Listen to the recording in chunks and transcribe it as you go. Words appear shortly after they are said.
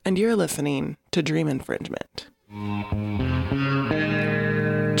and you're listening to Dream Infringement.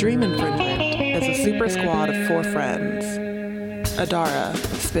 Dream Infringement is a super squad of 4 friends. Adara,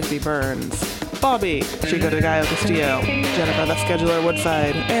 Spiffy Burns, Bobby, Chico de Gallo Castillo, Jennifer the Scheduler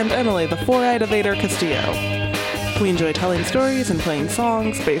Woodside, and Emily the 4-eyed Evader Castillo. We enjoy telling stories and playing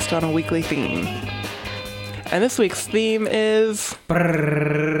songs based on a weekly theme. And this week's theme is...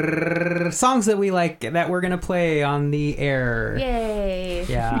 songs that we like that we're going to play on the air. Yay.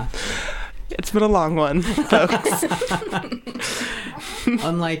 Yeah. It's been a long one, folks.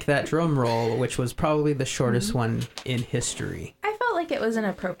 Unlike that drum roll, which was probably the shortest one in history. I felt like it was an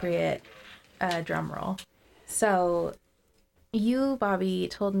appropriate drum roll. So you, Bobby,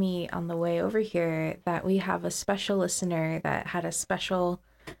 told me on the way over here that we have a special listener that had a special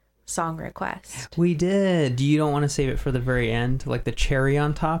song request. We did. Do you don't want to save it for the very end, like the cherry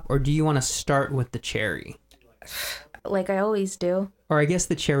on top? Or do you want to start with the cherry? Like I always do. Or I guess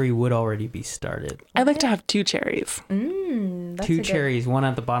the cherry would already be started. I'd like to have 2 cherries. That's 2 cherries, one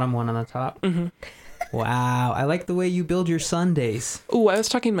at the bottom, one on the top. Mm-hmm. Wow, I like the way you build your sundaes. Ooh, I was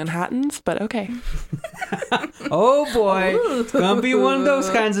talking Manhattans, but okay. Oh boy, it's gonna be one of those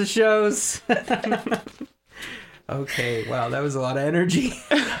kinds of shows. Okay, wow, that was a lot of energy.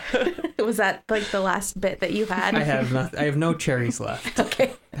 Was that like the last bit that you had? I have no cherries left.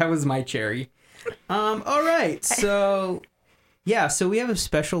 Okay. That was my cherry. All right, so we have a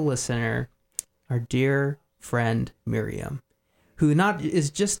special listener, our dear friend Miriam, who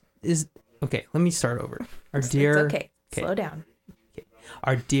okay, let me start over. It's okay. Slow down. Okay.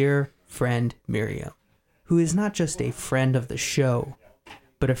 Our dear friend Miriam, who is not just a friend of the show,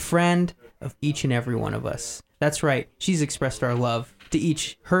 but a friend of each and every one of us. That's right. She's expressed her love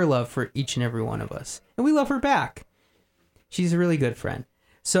for each and every one of us. And we love her back. She's a really good friend.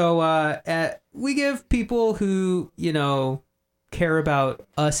 So we give people who, care about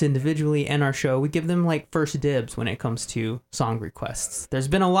us individually and our show, we give them like first dibs when it comes to song requests. There's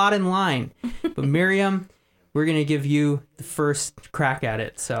been a lot in line, but Miriam, we're going to give you the first crack at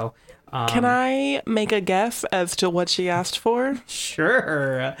it. So can I make a guess as to what she asked for?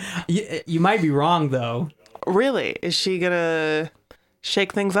 Sure. You might be wrong, though. Really? Is she going to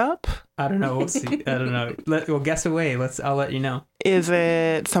shake things up? I don't know. We'll see. I don't know. We'll guess away. I'll let you know. Is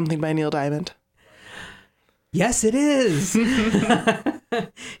it something by Neil Diamond? Yes, it is.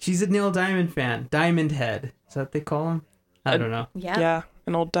 She's a Neil Diamond fan. Diamond Head. Is that what they call him? I don't know. Yeah. Yeah,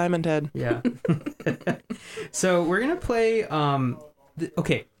 an old Diamond Head. Yeah. So we're going to play...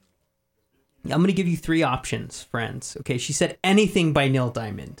 okay. I'm going to give you 3 options, friends. Okay, she said anything by Neil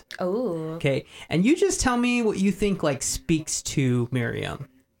Diamond. Oh. Okay, and you just tell me what you think speaks to Miriam.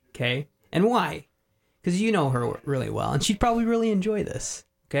 Okay, and why? Because you know her really well, and she'd probably really enjoy this.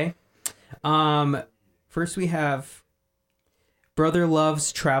 Okay. First we have Brother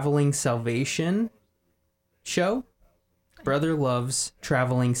Love's Traveling Salvation Show. Brother Love's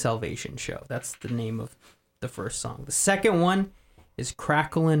Traveling Salvation Show. That's the name of the first song. The second one is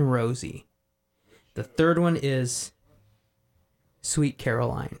Cracklin' Rosie. The third one is Sweet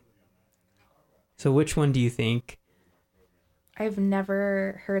Caroline. So which one do you think? I've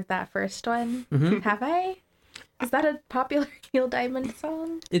never heard that first one. Mm-hmm. Have I? Is that a popular Neil Diamond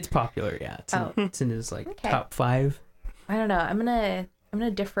song? It's popular, yeah. It's in his top 5. I don't know. I'm gonna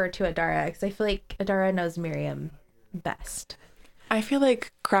defer to Adara because I feel like Adara knows Miriam best. I feel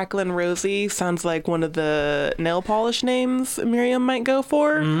like Cracklin' Rosie sounds like one of the nail polish names Miriam might go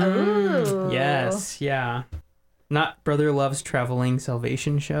for. Oh. Yes, yeah. Not Brother Love's Traveling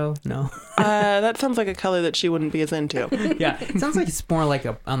Salvation Show? No. That sounds like a color that she wouldn't be as into. Yeah, it sounds like it's more like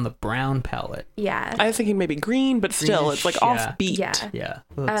on the brown palette. Yeah. I was thinking maybe green, but still, Greenish, it's like yeah. offbeat. Yeah.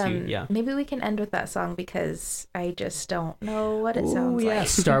 Yeah. Maybe we can end with that song because I just don't know what it Ooh, sounds yeah. like.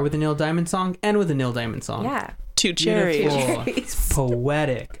 Start with a Neil Diamond song, end with a Neil Diamond song. Yeah. 2 cherries. Beautiful. It's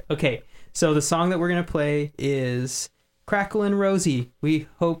poetic. Okay, so the song that we're going to play is Cracklin' Rosie. We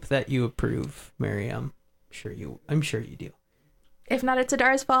hope that you approve, Miriam. I'm sure you do. If not, it's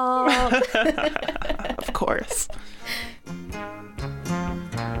Adara's fault. Of course.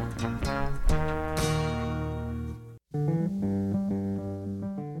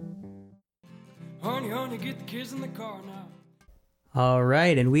 Honey, get the kids in the car now. All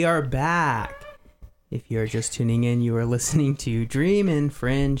right, and we are back. If you're just tuning in, you are listening to Dream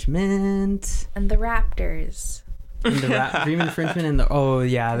Infringement. And the Raptors. Dream Infringement and the... Oh,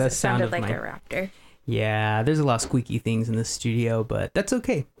 yeah, that It sounded like my... a raptor. Yeah, there's a lot of squeaky things in the studio, but that's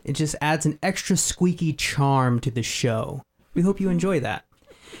okay. It just adds an extra squeaky charm to the show. We hope you enjoy that.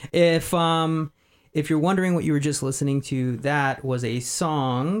 If you're wondering what you were just listening to, that was a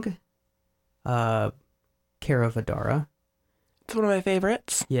song, Care of Adara. It's one of my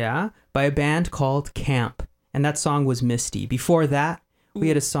favorites. Yeah, by a band called Camp. And that song was Misty. Before that, we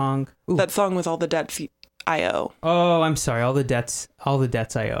had a song. Ooh. That song was All the Debts I Owe. Oh, I'm sorry. All the debts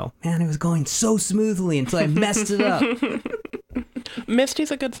I owe. Man, it was going so smoothly until I messed it up.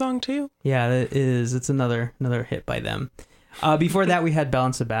 Misty's a good song too. Yeah, it is. It's another hit by them. Before that, we had Belle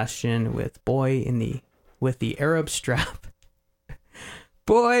and Sebastian with Boy with the Arab Strap.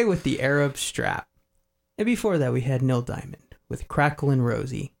 Boy with the Arab Strap. And before that, we had Neil Diamond with Crackle and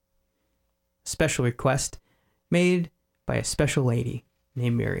Rosie. Special request made by a special lady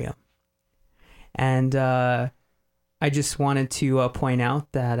named Miriam. And I just wanted to point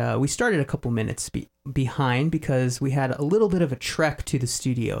out that we started a couple minutes behind because we had a little bit of a trek to the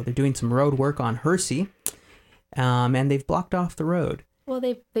studio. They're doing some road work on Hersey, and they've blocked off the road. Well,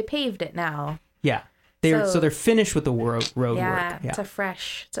 they paved it now. Yeah, so they're finished with the road work. Yeah, it's a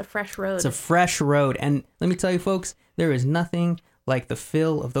fresh road. It's a fresh road, and let me tell you, folks, there is nothing like the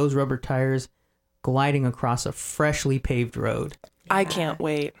feel of those rubber tires gliding across a freshly paved road. Yeah. I can't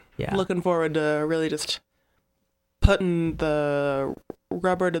wait. Yeah. Looking forward to really just putting the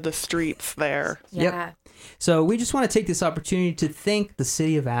rubber to the streets there. Yeah. Yep. So we just want to take this opportunity to thank the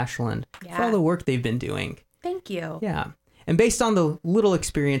city of Ashland for all the work they've been doing. Thank you. Yeah. And based on the little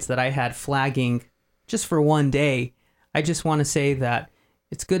experience that I had flagging just for one day, I just want to say that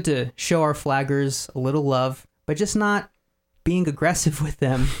it's good to show our flaggers a little love, but just not being aggressive with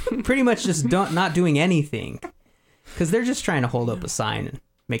them. Pretty much just not doing anything. Because they're just trying to hold up a sign and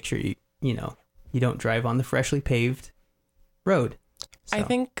make sure you don't drive on the freshly paved road. So. I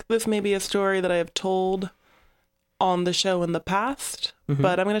think this may be a story that I have told on the show in the past,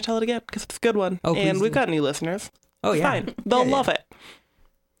 but I'm going to tell it again because it's a good one. Oh, and we've got new listeners. Oh, it's yeah. fine. They'll love it.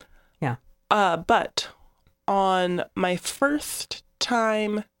 Yeah. But on my first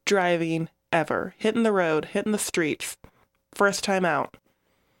time driving ever, hitting the road, hitting the streets, first time out,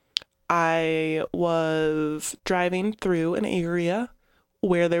 I was driving through an area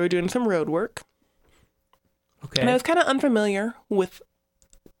where they were doing some road work. Okay. And I was kind of unfamiliar with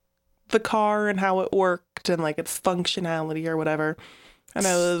the car and how it worked and like its functionality or whatever. And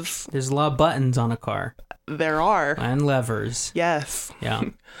There's a lot of buttons on a car. There are. And levers. Yes. Yeah.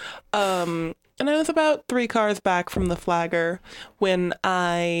 And I was about 3 cars back from the flagger when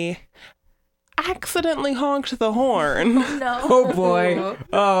I accidentally honked the horn. No. Oh boy.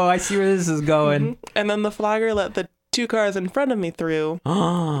 Oh, I see where this is going. And then the flagger let the 2 cars in front of me through.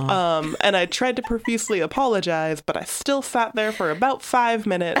 And I tried to profusely apologize, but I still sat there for about 5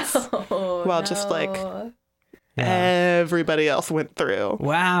 minutes while just like everybody else went through.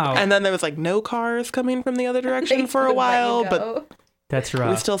 Wow. And then there was like no cars coming from the other direction for a while, but that's we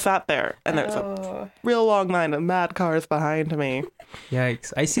rough. still sat there. And there was a real long line of mad cars behind me.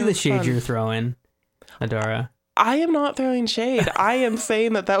 Yikes. I see the shade fun. you're throwing, Adara. I am not throwing shade. I am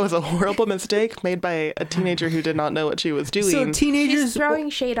saying that was a horrible mistake made by a teenager who did not know what she was doing. So teenagers... She's throwing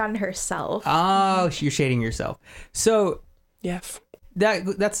shade on herself. Oh, you're shading yourself. So Yes.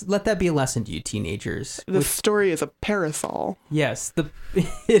 let that be a lesson to you, teenagers. The story is a parasol. Yes,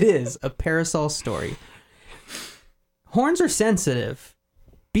 it is a parasol story. Horns are sensitive.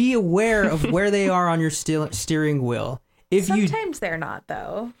 Be aware of where they are on your steering wheel. Sometimes they're not,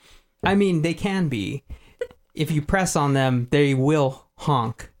 though. I mean, they can be. If you press on them, they will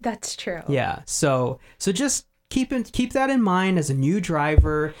honk. That's true. Yeah. So just keep that in mind as a new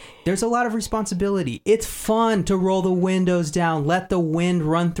driver. There's a lot of responsibility. It's fun to roll the windows down, let the wind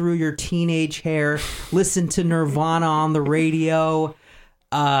run through your teenage hair, listen to Nirvana on the radio.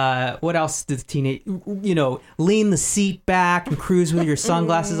 What else does lean the seat back and cruise with your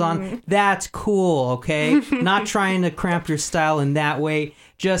sunglasses on. That's cool, okay? Not trying to cramp your style in that way.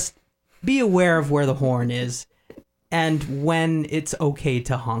 Just be aware of where the horn is and when it's okay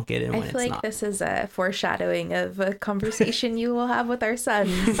to honk it and when it's not. I feel like this is a foreshadowing of a conversation you will have with our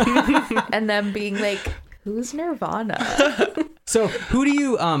sons and them being like, who's Nirvana? So who do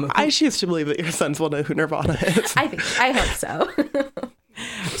you... I choose to believe that your sons will know who Nirvana is. I hope so.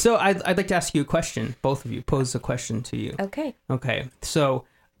 So I'd like to ask you a question. Both of you pose a question to you. Okay. So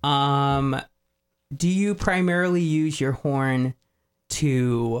do you primarily use your horn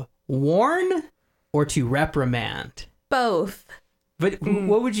to warn or to reprimand? Both. But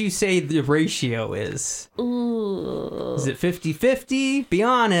what would you say the ratio is? Ooh. Is it 50-50? Be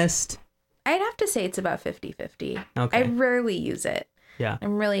honest. I'd have to say it's about 50-50. Okay. I rarely use it. Yeah.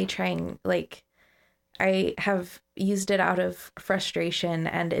 I'm really trying, I have used it out of frustration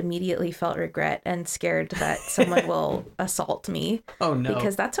and immediately felt regret and scared that someone will assault me. Oh, no.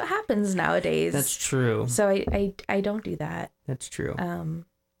 Because that's what happens nowadays. That's true. So I don't do that. That's true.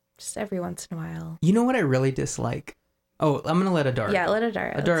 Just every once in a while. You know what I really dislike? Oh, I'm gonna let Adara. Yeah, go. let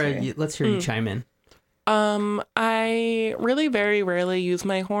Adara. Let's hear you chime in. I really very rarely use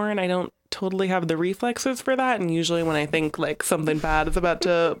my horn. I don't totally have the reflexes for that, and usually when I think like something bad is about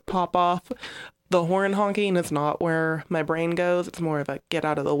to pop off, the horn honking is not where my brain goes. It's more of a get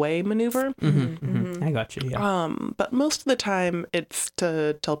out of the way maneuver. I got you. Yeah. But most of the time it's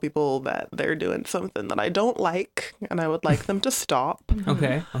to tell people that they're doing something that I don't like and I would like them to stop.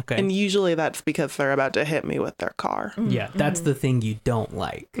 Okay. And usually that's because they're about to hit me with their car. Yeah, that's the thing you don't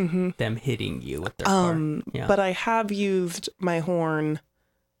like. Them hitting you with their car. Yeah. But I have used my horn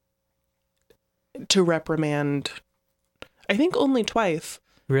to reprimand, I think only twice.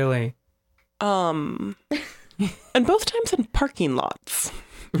 Really? And both times in parking lots.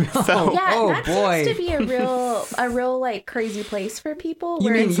 Oh, Yeah, oh that boy. seems to be a real like crazy place for people. You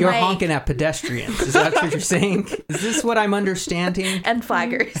where mean it's you're like, honking at pedestrians? Is that what you're saying? Is this what I'm understanding? and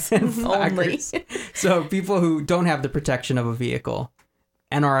flaggers only. Flaggers. So people who don't have the protection of a vehicle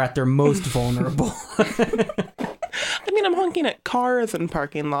and are at their most vulnerable. I mean, I'm honking at cars in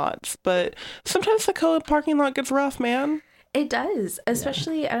parking lots, but sometimes the parking lot gets rough, man. It does,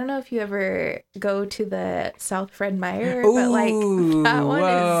 especially I don't know if you ever go to the South Fred Meyer, but like that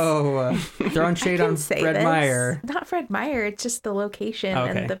one is throwing shade on Fred this. Meyer. Not Fred Meyer, it's just the location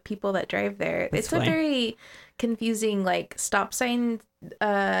Okay. and the people that drive there. That's it's funny. a very confusing like stop sign.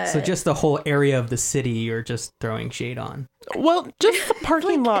 So just the whole area of the city you're just throwing shade on. Well, just the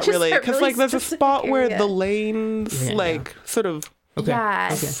parking lot, just really, a because really like there's a specific spot where area. the lanes Yeah. like sort of Okay. Yeah.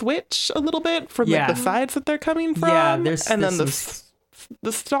 Okay. switch a little bit from Yeah. like the sides that they're coming from. Yeah, there's- and then there's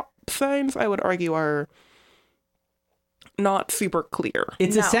the stop signs, I would argue, are not super clear.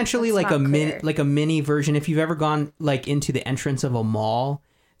 It's No, essentially that's like not a clear. mini version. If you've ever gone like into the entrance of a mall,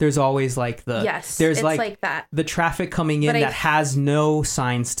 there's always like Yes, there's it's like that. the traffic coming in But that has no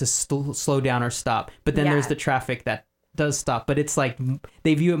signs to slow down or stop. But then there's Yeah. the traffic that does stop. But it's like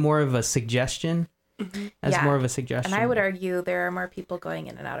they view it more of a suggestion, as Yeah. more of a suggestion. And I would argue there are more people going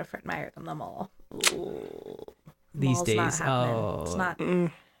in and out of Fred Meyer than the mall. these Mall's days. not happening. It's Oh,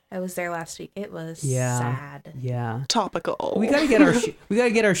 not. I was there last week. It was Yeah. sad. yeah. Topical. We gotta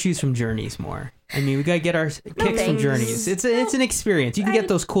get our shoes from Journeys more. I mean, we gotta get our kicks from thanks. Journeys. It's an experience. You can get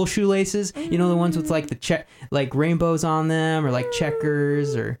those cool shoelaces. You know, the ones with like like rainbows on them, or like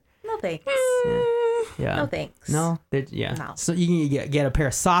checkers, or No thanks. yeah. No thanks. No, yeah. No. So you can get a pair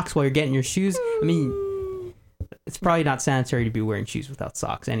of socks while you're getting your shoes. I mean, it's probably not sanitary to be wearing shoes without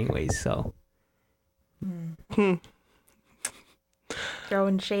socks, anyways. So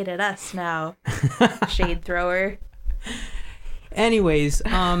Throwing shade at us now. Shade thrower. anyways,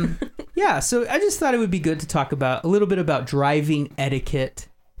 yeah. So I just thought it would be good to talk about a little bit about driving etiquette,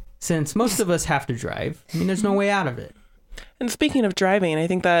 since most of us have to drive. I mean, there's no way out of it. And speaking of driving, I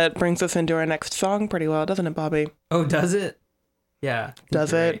think that brings us into our next song pretty well, doesn't it, Bobby? Oh, does it? Yeah. I think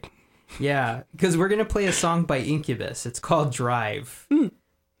Does you're it? right. Yeah, because we're gonna play a song by Incubus. It's called Drive.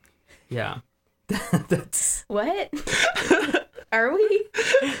 Yeah. That's What? Are we?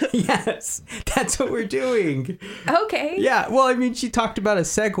 yes. That's what we're doing. Okay. Yeah. Well, I mean, she talked about a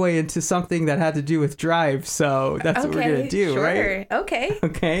segue into something that had to do with Drive, so that's what we're gonna do, sure. right? Okay.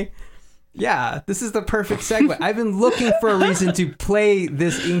 Okay. Yeah, this is the perfect segue. I've been looking for a reason to play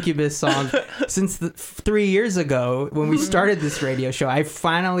this Incubus song since 3 years ago when we started this radio show. I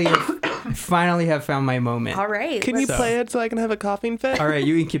finally have found my moment. All right. Can you So- play it so I can have a coughing fit? All right,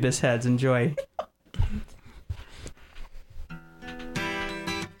 you Incubus heads, enjoy.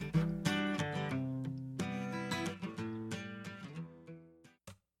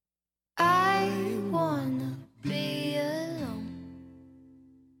 I wanna be alone.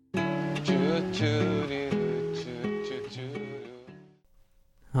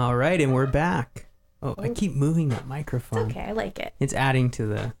 All right, and we're back. Oh, I keep moving that microphone. Okay, I like it. It's adding to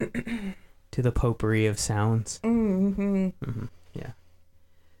the potpourri of sounds. Mm-hmm. Yeah.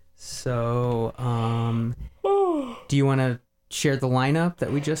 So, do you want to share the lineup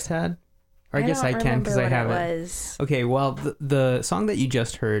that we just had? Or I guess I can because I have it. Was. Okay, well, the song that you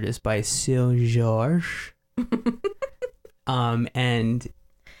just heard is by Sil Georges. And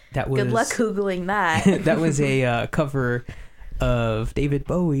that was Good luck googling that. that was a cover of David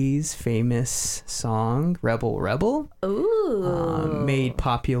Bowie's famous song "Rebel Rebel." Ooh. Made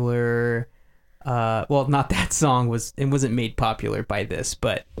popular. Well, not that song it wasn't made popular by this,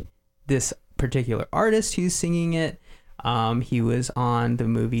 but this particular artist who's singing it. He was on the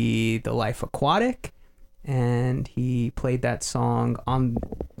movie The Life Aquatic, and he played that song on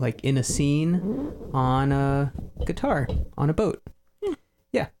in a scene on a guitar on a boat.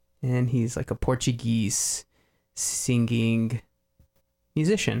 Yeah, and he's like a Portuguese singing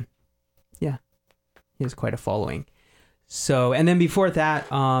musician. Yeah, he has quite a following. So, and then before that,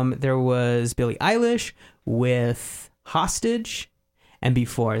 there was Billie Eilish with Hostage. And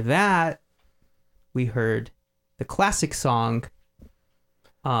before that, we heard the classic song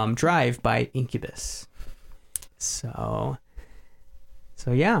Drive by Incubus. So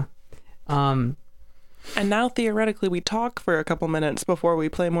yeah. And now theoretically we talk for a couple minutes before we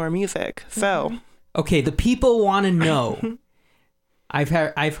play more music. So Okay, the people want to know. I've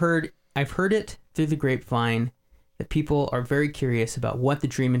heard it through the grapevine that people are very curious about what the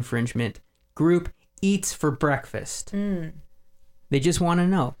Dream Infringement group eats for breakfast. They just want to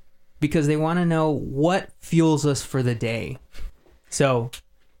know because they want to know what fuels us for the day. So,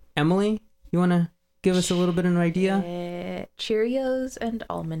 Emily, you want to give us a little bit of an idea? Cheerios and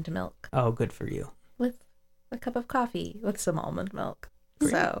almond milk Oh, good for you. with a cup of coffee with some almond milk.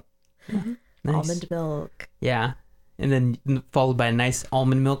 So, Nice. almond milk. Yeah. And then followed by a nice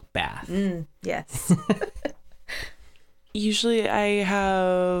almond milk bath. Yes. usually I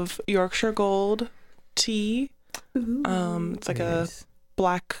have Yorkshire Gold tea. It's like a Nice.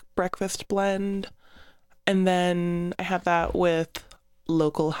 black breakfast blend. And then I have that with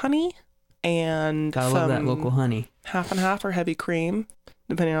local honey and Gotta love that some local honey. half and half or heavy cream,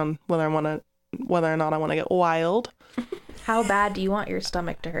 depending on whether or not I want to get wild. How bad do you want your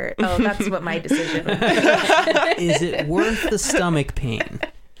stomach to hurt? Oh, that's what my decision was. Is it worth the stomach pain?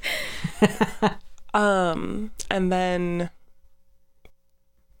 And then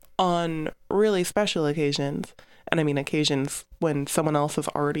on really special occasions, and I mean occasions when someone else has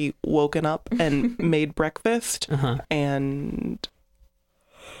already woken up and made breakfast, and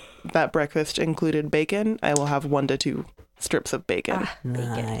that breakfast included bacon, I will have 1 to 2 strips of bacon.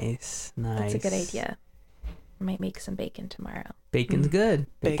 Bacon. Nice. That's a good idea. I might make some bacon tomorrow. Bacon's good.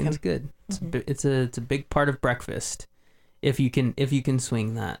 Bacon. Bacon's good. It's a big part of breakfast. If you can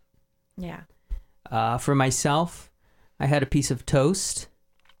swing that. Yeah. For myself, I had a piece of toast,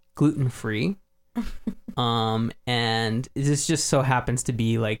 gluten-free. And this just so happens to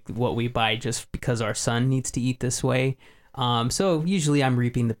be like what we buy just because our son needs to eat this way. So usually I'm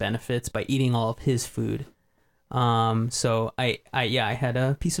reaping the benefits by eating all of his food. So I had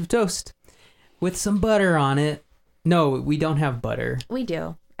a piece of toast with some butter on it. No, we don't have butter. We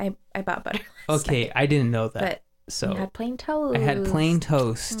do. I bought butter last Okay, night, I didn't know that. but So you had plain toast. I had plain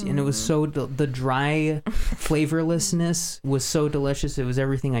toast, and it was so the dry flavorlessness was so delicious. It was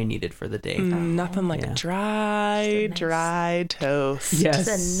everything I needed for the day. Nothing like Yeah. a dry, Nice. dry toast. Yes,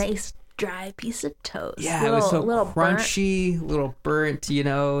 Just a nice dry piece of toast. yeah, it was so burnt. crunchy, little burnt.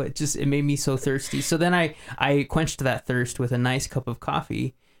 It made me so thirsty. So then I quenched that thirst with a nice cup of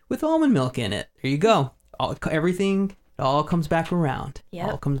coffee with almond milk in it. There you go. Everything all comes back around. Yep.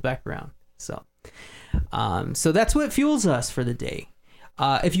 All comes back around. So that's what fuels us for the day.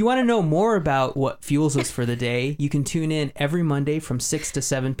 If you want to know more about what fuels us for the day, you can tune in every Monday from 6 to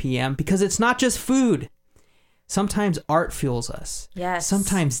 7 p.m. because it's not just food. Sometimes art fuels us. Yes.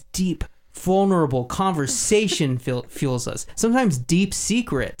 Sometimes deep, vulnerable conversation fuels us. Sometimes deep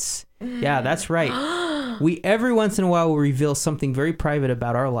secrets. Yeah, that's right. We every once in a while will reveal something very private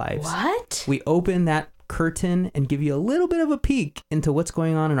about our lives. What? We open that curtain and give you a little bit of a peek into what's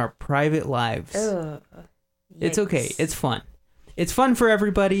going on in our private lives. Ugh. It's okay. Yikes. It's fun. It's fun for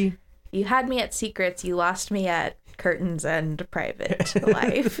everybody. You had me at secrets. You lost me at curtains and private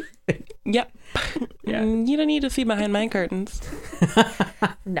life. Yep. Yeah. You don't need to see behind my curtains.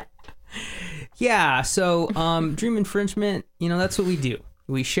 No. Yeah, so Dream Infringement, that's what we do.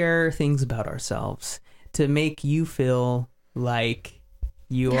 We share things about ourselves to make you feel like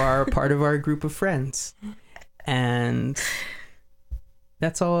you are part of our group of friends. And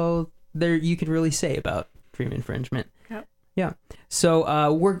that's all there you could really say about Dream Infringement. Yep. Yeah.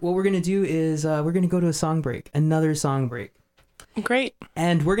 So what we're going to do is we're going to go to a song break, another song break. Great.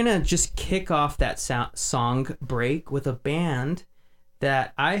 And we're going to just kick off that song break with a band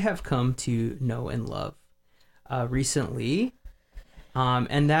that I have come to know and love recently.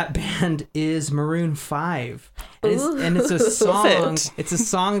 And that band is Maroon 5. And it's a song. It's a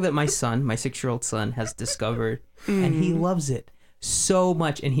song that my 6-year-old son, has discovered, and he loves it so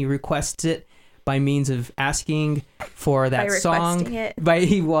much. And he requests it by means of asking for that By song. requesting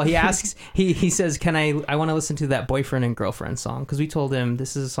it? He asks. He says, "Can I want to listen to that boyfriend and girlfriend song?" Because we told him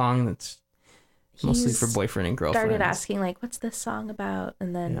this is a song that's mostly He's for boyfriend and girlfriend. Started asking like, "What's this song about?"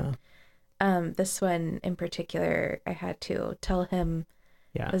 And then, this one in particular, I had to tell him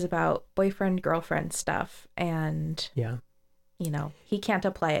it was about boyfriend girlfriend stuff, and he can't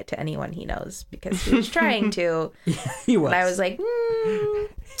apply it to anyone he knows because he was trying to. He was. And I was like,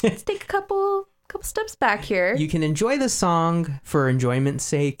 let's take a couple steps back here. You can enjoy the song for enjoyment's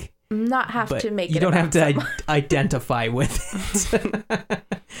sake, not have but to make you it don't have about to someone. identify with it.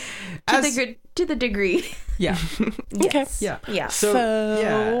 To the degree. Yeah. Yes. Yeah. Yeah.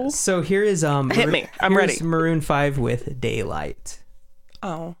 So here is Hit me. I'm here's ready. Maroon 5 with Daylight.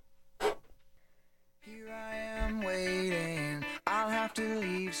 Oh. Here I am waiting. I'll have to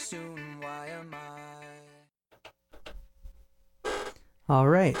leave soon. Why am I? All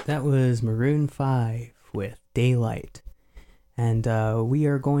right, that was Maroon 5 with Daylight. And we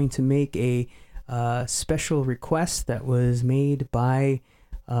are going to make a special request that was made by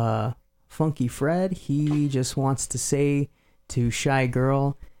Funky Fred. He just wants to say to Shy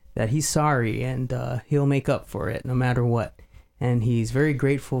Girl that he's sorry and he'll make up for it no matter what. And he's very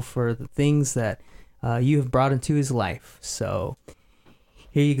grateful for the things that you have brought into his life. So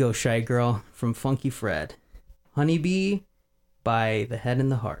here you go, Shy Girl, from Funky Fred. Honeybee by The Head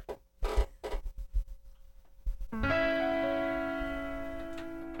and the Heart.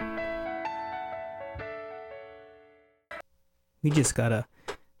 We just got a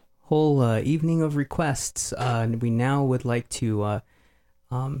whole evening of requests. And we now would like to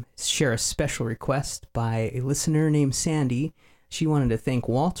share a special request by a listener named Sandy. She wanted to thank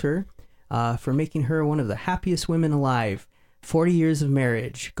Walter for making her one of the happiest women alive. 40 years of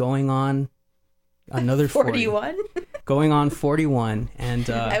marriage, going on another 40. 41? Going on 41. And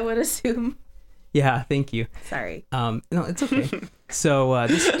I would assume. yeah, thank you. Sorry. No, it's okay. So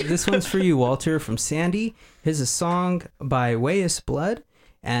this one's for you, Walter, from Sandy. Here's a song by Weyes Blood,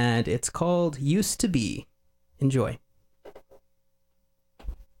 and it's called Used to Be. Enjoy.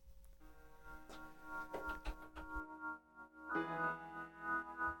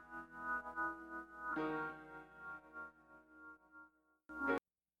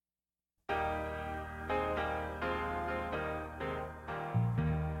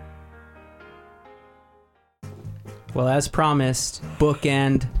 Well, as promised,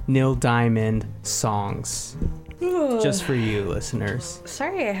 bookend Neil Diamond songs. Just for you, listeners.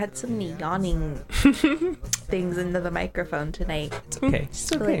 Sorry, I had so many yawning things into the microphone tonight. It's okay.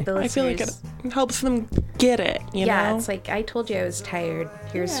 It's okay. The I feel like it listeners- helps them get it, you yeah, know? it's like, I told you I was tired.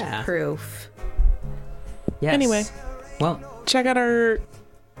 Here's Yeah. proof. Yes. Anyway. Well, Check out our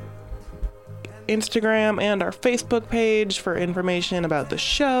Instagram and our Facebook page for information about the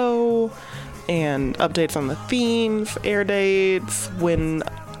show and updates on the themes, air dates, when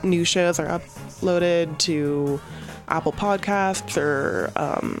new shows are uploaded to Apple Podcasts or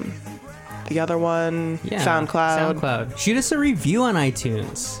the other one, yeah. SoundCloud. Shoot us a review on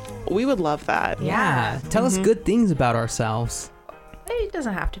iTunes. We would love that. Yeah. Tell us good things about ourselves. It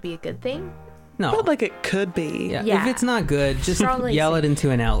doesn't have to be a good thing. No. But like it could be. Yeah. Yeah. If it's not good, just Strongly yell it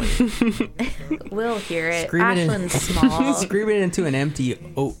into an alley. We'll hear it. Scream it in- Ashland's small. Scream it into an empty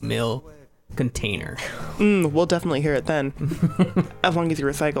oatmeal container. We'll definitely hear it then, as long as you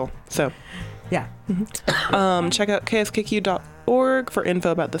recycle. So Yeah. check out kskq.org for info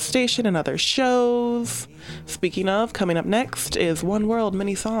about the station and other shows. Speaking of, coming up next is One World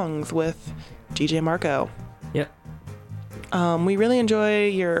Mini Songs with DJ Marco. Yep. We really enjoy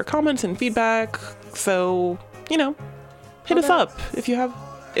your comments and feedback, so, you know, hit us Although- up if you have...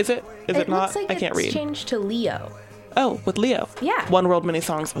 Is it not? Looks like I can't it's read. changed to Leo. Oh, with Leo. Yeah. One World Mini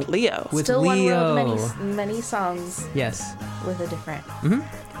Songs with Leo. With Still Leo. One World, many songs Yes. with a different Yeah.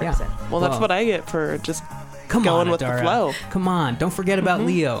 person. Well, that's what I get for just Come going on, with the Adara. flow. Come on. Don't forget about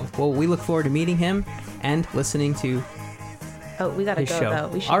Leo. Well, we look forward to meeting him and listening to Oh, we gotta his go show. though.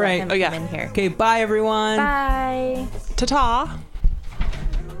 We should All let right. him Oh, yeah. come in here. Okay, bye everyone. Bye. Ta-ta!